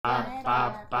Welcome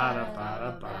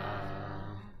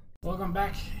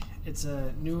back. It's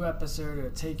a new episode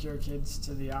of Take Your Kids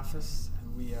to the Office,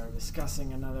 and we are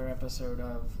discussing another episode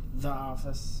of The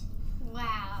Office.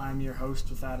 Wow. I'm your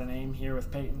host without a name, here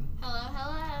with Peyton.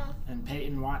 Hello. And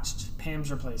Peyton watched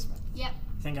Pam's Replacement. Yep.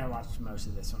 I think I watched most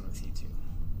of this one with you too.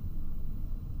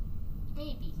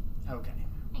 Maybe. Okay.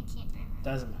 I can't remember.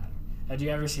 Doesn't matter. Had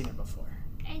you ever seen it before?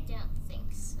 I don't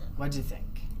think so. What'd you think?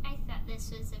 I thought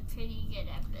this was a pretty good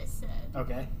episode.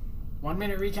 Okay. 1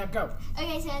 minute recap, go.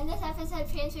 Okay, so in this episode,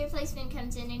 Pam's replacement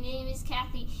comes in. Her name is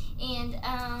Kathy, and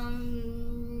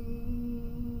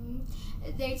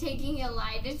they're taking a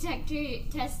lie detector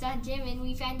test on Jim, and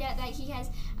we find out that he has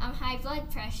high blood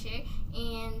pressure,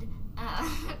 and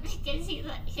because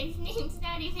his name's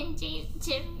not even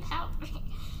Jim Halpert.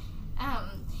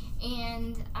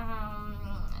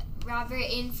 Robert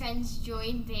and friends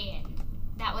join band.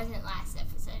 That wasn't last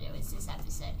episode, it was this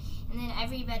episode. And then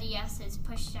everybody else is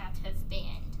pushed out of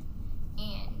band.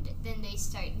 And then they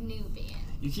start new band.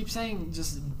 You keep saying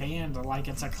just band like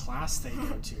it's a class they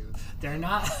go to. They're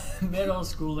not middle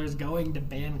schoolers going to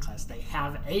band class. They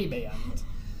have a band.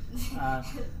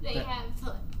 They have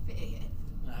band.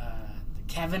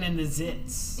 Kevin and the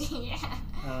Zits. Yeah.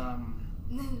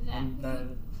 And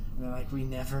they're like, we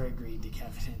never agreed to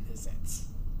Kevin and the Zits.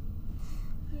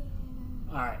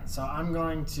 Alright, so I'm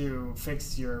going to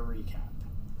fix your recap.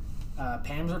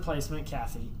 Pam's replacement,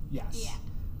 Kathy, yes.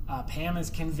 Yeah. Pam is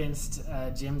convinced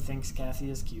Jim thinks Kathy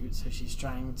is cute, so she's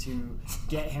trying to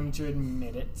get him to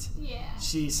admit it. Yeah.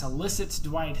 She solicits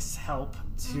Dwight's help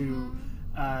to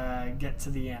get to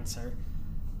the answer.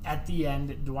 At the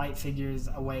end, Dwight figures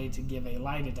a way to give a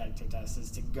lie detector test,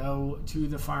 is to go to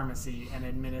the pharmacy and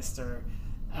administer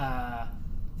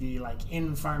the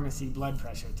in-pharmacy blood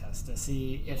pressure test to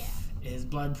see if his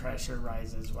blood pressure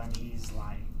rises when he's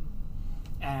lying.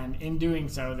 And in doing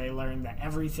so, they learn that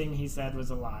everything he said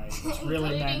was a lie, which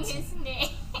really meant his name.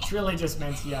 which really just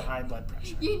meant he had high blood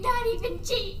pressure. You're not even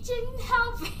Jim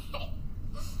Halpert.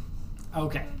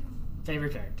 Okay,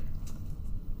 favorite character.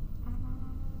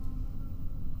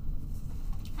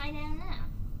 I don't know.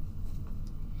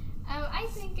 I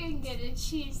think I'm gonna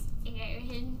choose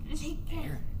Aaron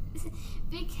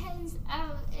because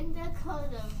in the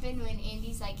cold open when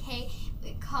Andy's like, hey,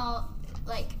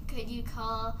 could you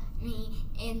call me,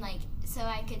 and so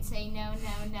I could say no,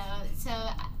 so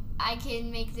I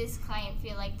can make this client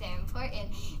feel like they're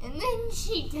important. And then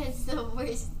she does the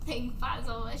worst thing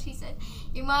possible. She said,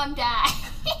 your mom died.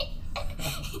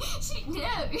 She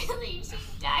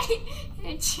died in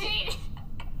a train.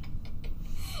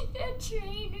 A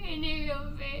train ran her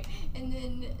over, and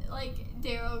then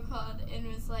Daryl called and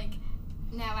was like,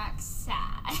 now act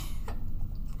sad.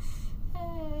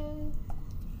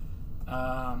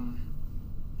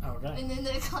 Okay. And then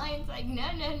the client's like,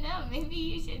 no, maybe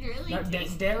you should really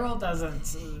Daryl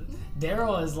doesn't.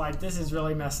 Daryl is like, this is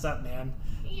really messed up, man.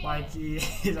 Yeah.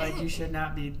 He's like, you should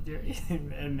not be doing.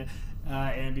 And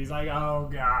Andy's like, oh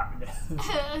God.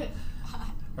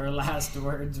 Her last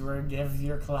words were, give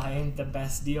your client the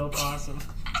best deal possible.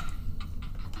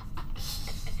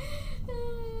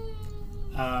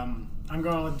 I'm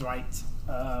going with Dwight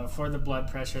for the blood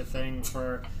pressure thing,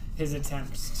 for his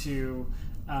attempts to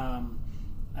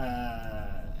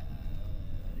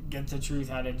get the truth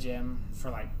out of Jim,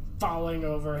 for falling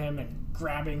over him and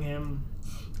grabbing him.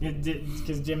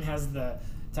 Because Jim has the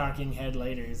talking head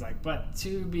later. He's like, but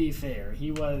to be fair,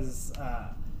 he was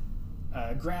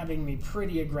grabbing me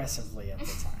pretty aggressively at the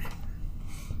time.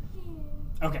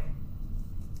 Okay.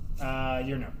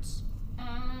 Your notes.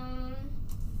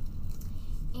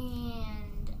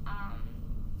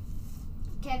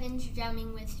 Kevin's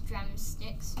drumming with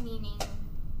drumsticks, meaning...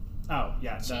 Oh,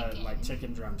 yeah,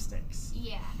 chicken drumsticks.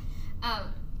 Yeah.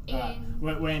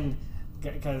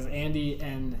 Because Andy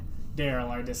and Daryl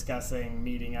are discussing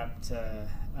meeting up to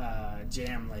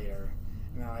jam later.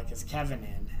 And they're like, is Kevin in?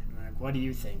 And they're like, what do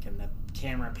you think? And the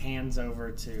camera pans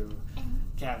over to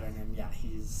Kevin, and yeah,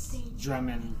 he's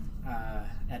drumming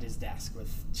at his desk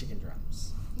with chicken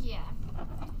drums. Yeah.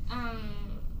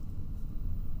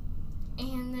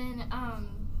 And then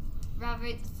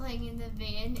Robert's playing in the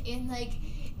band, and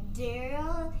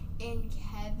Daryl and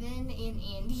Kevin and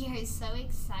Andy are so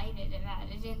excited about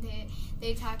it, and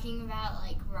they're talking about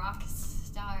rock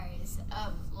stars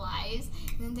lives,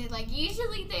 and then they're like,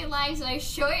 usually their lives are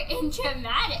short and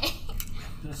dramatic.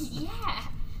 Yeah.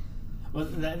 Well,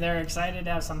 they're excited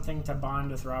to have something to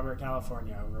bond with Robert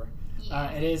California over.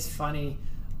 Yeah. It is funny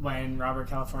when Robert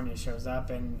California shows up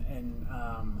and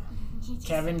He just,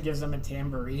 Kevin gives him a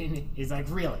tambourine. He's like,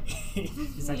 really?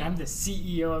 He's like, I'm the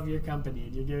CEO of your company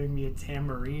and you're giving me a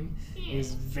tambourine? Yeah.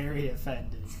 He's very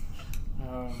offended.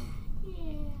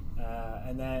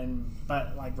 And then,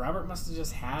 but like Robert must have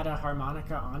just had a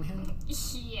harmonica on him.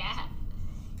 Yeah.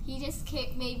 He just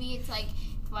maybe it's like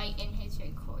Dwight in his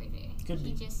recorder. Could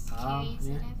be. He just carries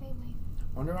Yeah. it everywhere.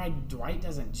 Wonder why Dwight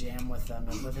doesn't jam with them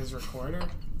and with his recorder.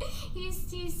 He's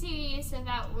too serious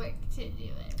about work to do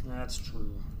it. That's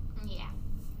true. Yeah.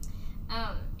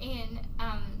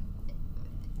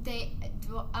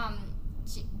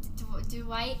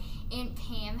 Dwight and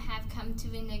Pam have come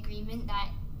to an agreement that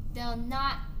they'll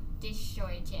not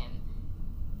destroy Jim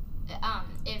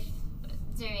if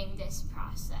during this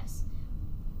process.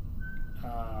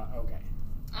 Okay.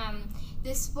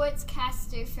 The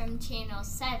sportscaster from Channel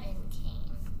 7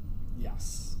 came.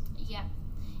 Yes. Yep.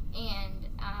 And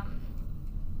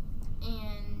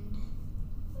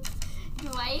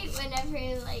Dwight,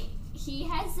 whenever, like, he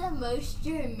has the most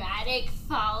dramatic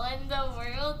fall in the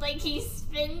world, like, he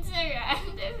spins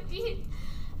around a few.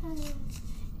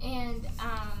 And,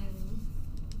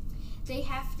 they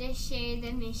have to share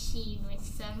the machine with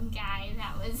some guy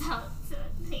that was also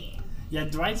there. Yeah,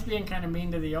 Dwight's being kind of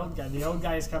mean to the old guy. The old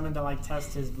guy's coming to like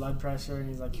test his blood pressure, and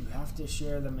he's like, "You have to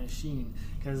share the machine,"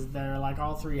 because they're like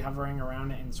all three hovering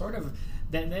around it and sort of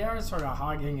they are sort of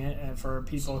hogging it for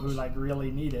people who like really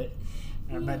need it.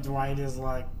 But Dwight is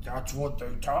like, "That's what they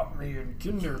taught me in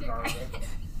kindergarten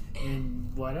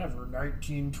in whatever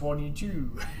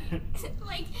 1922."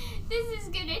 Like, this is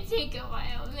gonna take a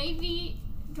while. Maybe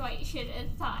Dwight should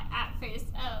have thought at first,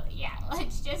 oh yeah,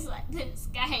 let's just let this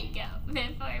guy go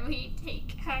before we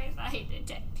take our lie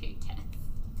detector test.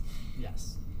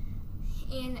 Yes.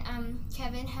 And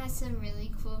Kevin has some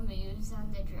really cool moves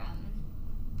on the drum.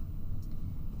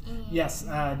 And Yes,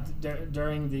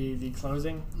 during the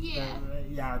closing.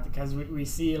 Yeah. Because we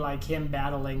see like him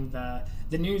battling the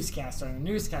newscaster, and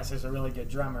the newscaster's a really good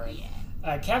drummer.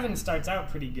 Yeah. Kevin starts out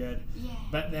pretty good, Yeah.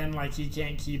 but then like he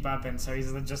can't keep up, and so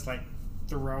he's just like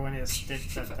throwing his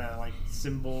sticks at the like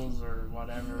cymbals or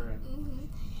whatever.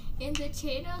 And the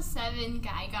Channel 7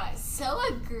 guy got so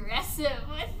aggressive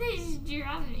with his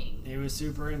drumming. He was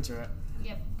super into it.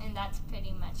 Yep, and that's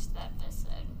pretty much the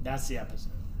episode. That's the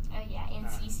episode. Oh yeah, and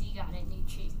Cece got a new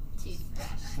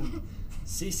toothbrush.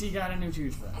 Cece got a new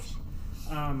toothbrush.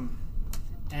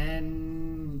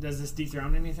 And does this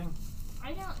dethrone anything?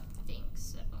 I don't think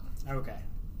so. Okay.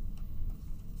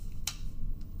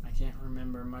 I can't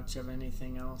remember much of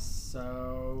anything else,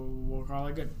 so we'll call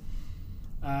it good.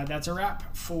 That's a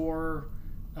wrap for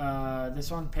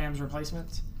this one, Pam's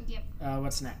Replacement. Yep.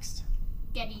 What's next?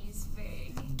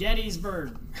 Gettysburg.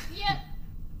 Gettysburg. Yep.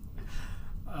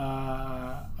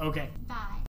 Okay. Bye.